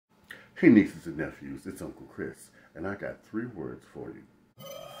Hey nieces and nephews, it's Uncle Chris, and I got 3 words for you.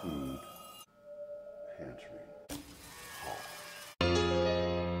 Food Pantry.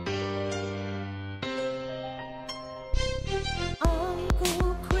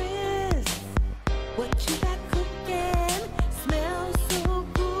 Uncle Chris, what you got cooking? Smells so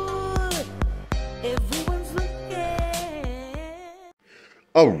good. Everyone's looking.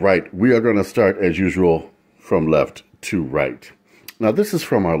 All right, we are going to start as usual from left to right. Now, this is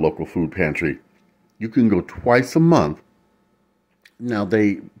from our local food pantry. You can go twice a month. Now,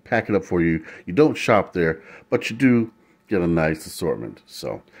 they pack it up for you. You don't shop there, but you do get a nice assortment.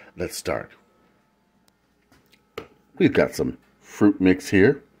 So, let's start. We've got some fruit mix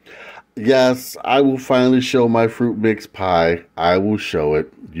here. Yes, I will finally show my fruit mix pie. I will show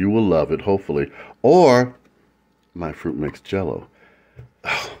it. You will love it, hopefully. Or my fruit mix jello.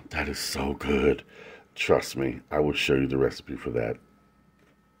 Oh, that is so good. Trust me, I will show you the recipe for that.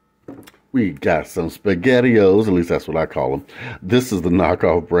 We got some SpaghettiOs, at least that's what I call them. This is the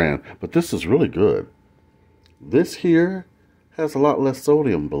knockoff brand, but this is really good. This here has a lot less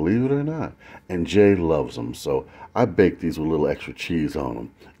sodium, believe it or not. And Jay loves them, so I bake these with a little extra cheese on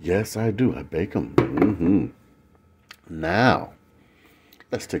them. Yes, I do. I bake them. Now,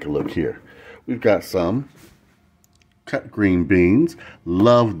 let's take a look here. We've got some cut green beans.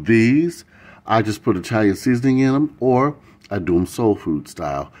 Love these. I just put Italian seasoning in them, or I do them soul food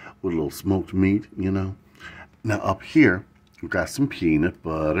style with a little smoked meat, you know. Now up here, we've got some peanut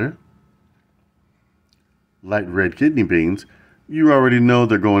butter, light red kidney beans. You already know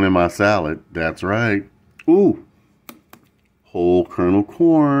they're going in my salad. That's right. Ooh, whole kernel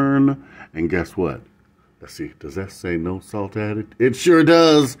corn. And guess what? Let's see, does that say no salt added? It sure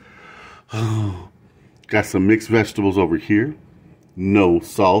does. Oh, got some mixed vegetables over here. No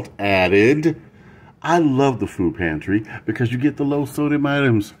salt added. I love the food pantry because you get the low sodium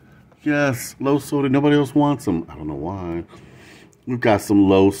items. Yes, low sodium. Nobody else wants them. I don't know why. We've got some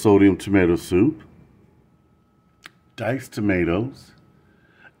low sodium tomato soup, diced tomatoes,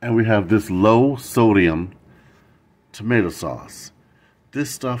 and we have this low sodium tomato sauce.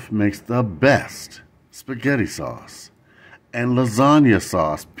 This stuff makes the best spaghetti sauce and lasagna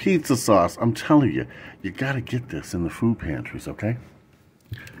sauce, pizza sauce. I'm telling you, you got to get this in the food pantries, okay?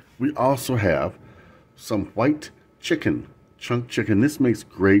 We also have some white chicken, chunk chicken. This makes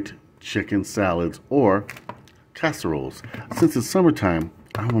great chicken salads or casseroles. Since it's summertime,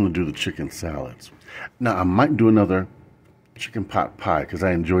 I want to do the chicken salads. Now, I might do another chicken pot pie because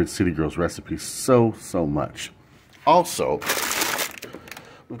I enjoyed City Girl's recipe so much. Also,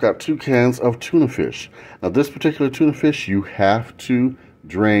 we've got 2 cans of tuna fish. Now, this particular tuna fish, you have to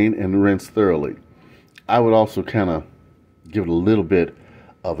drain and rinse thoroughly. I would also kind of give it a little bit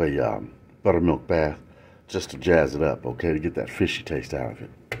of a buttermilk bath just to jazz it up, okay, to get that fishy taste out of it.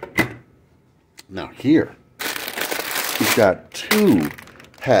 Now here, we've got 2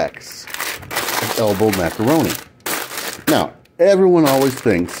 packs of elbow macaroni. Now, everyone always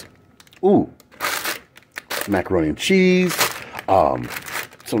thinks, ooh, macaroni and cheese,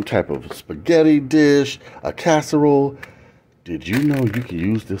 some type of spaghetti dish, a casserole. Did you know you can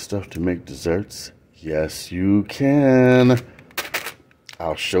use this stuff to make desserts? Yes, you can.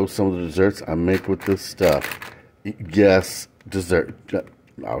 I'll show some of the desserts I make with this stuff. Yes, dessert.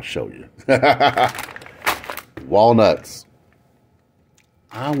 I'll show you. Walnuts.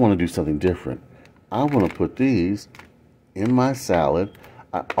 I want to do something different. I want to put these in my salad.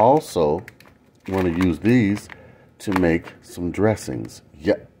 I also want to use these to make some dressings.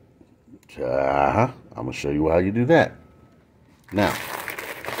 Yep. I'm going to show you how you do that. Now,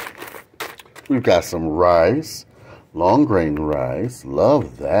 we've got some rice. Long grain rice,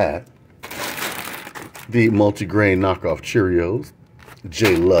 love that. The multi-grain knockoff Cheerios.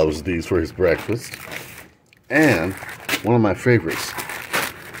 Jay loves these for his breakfast. And one of my favorites,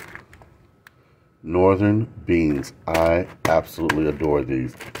 northern beans. I absolutely adore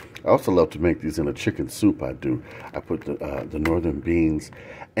these. I also love to make these in a chicken soup. I do. I put the northern beans,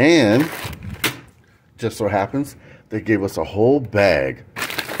 and just so happens they gave us a whole bag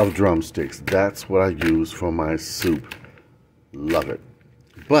of drumsticks. That's what I use for my soup. Love it.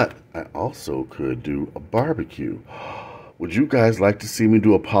 But I also could do a barbecue. Would you guys like to see me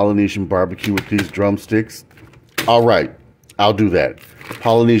do a Polynesian barbecue with these drumsticks? All right, I'll do that.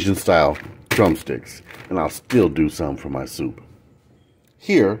 Polynesian style drumsticks. And I'll still do some for my soup.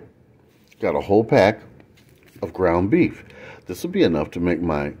 Here, got a whole pack of ground beef. This will be enough to make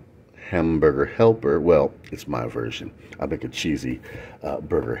my hamburger helper. Well, it's my version. I make a cheesy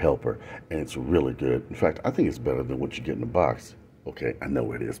burger helper, and it's really good. In fact, I think it's better than what you get in the box. Okay, I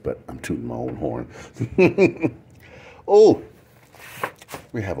know it is, but I'm tooting my own horn. Oh,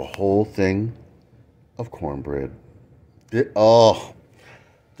 We have a whole thing of cornbread. Oh,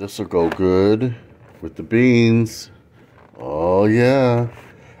 this will go good with the beans. Oh, yeah.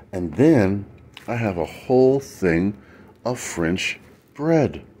 And then I have a whole thing of French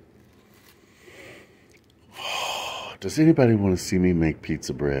bread. Does anybody want to see me make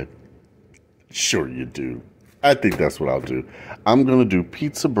pizza bread? Sure you do. I think that's what I'll do. I'm going to do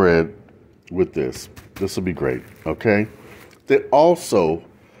pizza bread with this. This will be great, okay? They also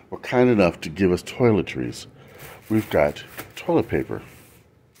were kind enough to give us toiletries. We've got toilet paper,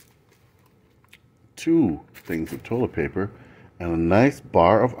 2 things of toilet paper, and a nice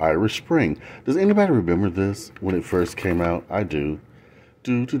bar of Irish Spring. Does anybody remember this when it first came out? I do.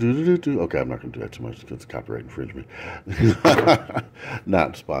 Okay, I'm not going to do that too much because it's copyright infringement.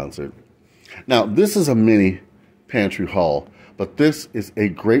 Not sponsored. Now, this is a mini pantry haul, but this is a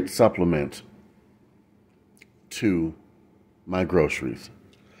great supplement to my groceries.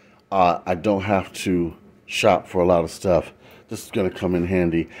 I don't have to shop for a lot of stuff. This is going to come in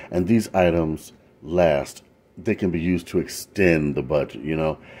handy, and these items last. They can be used to extend the budget, you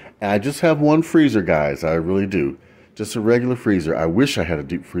know. And I just have one freezer, guys. I really do. Just a regular freezer. I wish I had a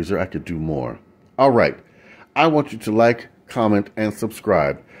deep freezer. I could do more. All right. I want you to like, comment, and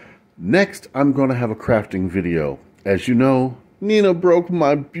subscribe. Next, I'm going to have a crafting video. As you know, Nina broke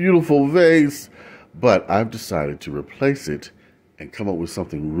my beautiful vase, but I've decided to replace it and come up with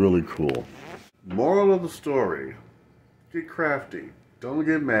something really cool. Moral of the story, get crafty. Don't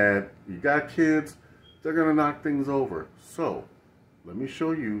get mad. You got kids, they're going to knock things over. So, let me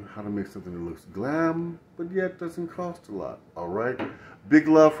show you how to make something that looks glam, but yet doesn't cost a lot. All right? Big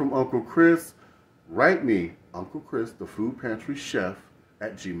love from Uncle Chris. Write me, Uncle Chris, the Food Pantry Chef,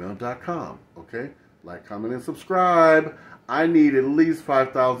 at gmail.com. Okay? Like, comment, and subscribe. I need at least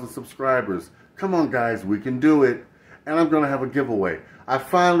 5,000 subscribers. Come on, guys. We can do it. And I'm going to have a giveaway. I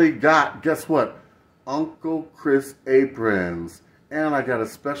finally got, guess what? Uncle Chris aprons. And I got a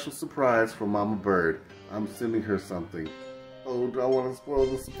special surprise for Mama Bird. I'm sending her something. Oh, do I want to spoil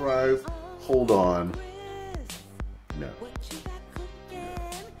the surprise? Hold on. No.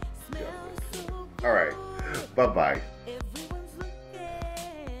 All right. Bye-bye.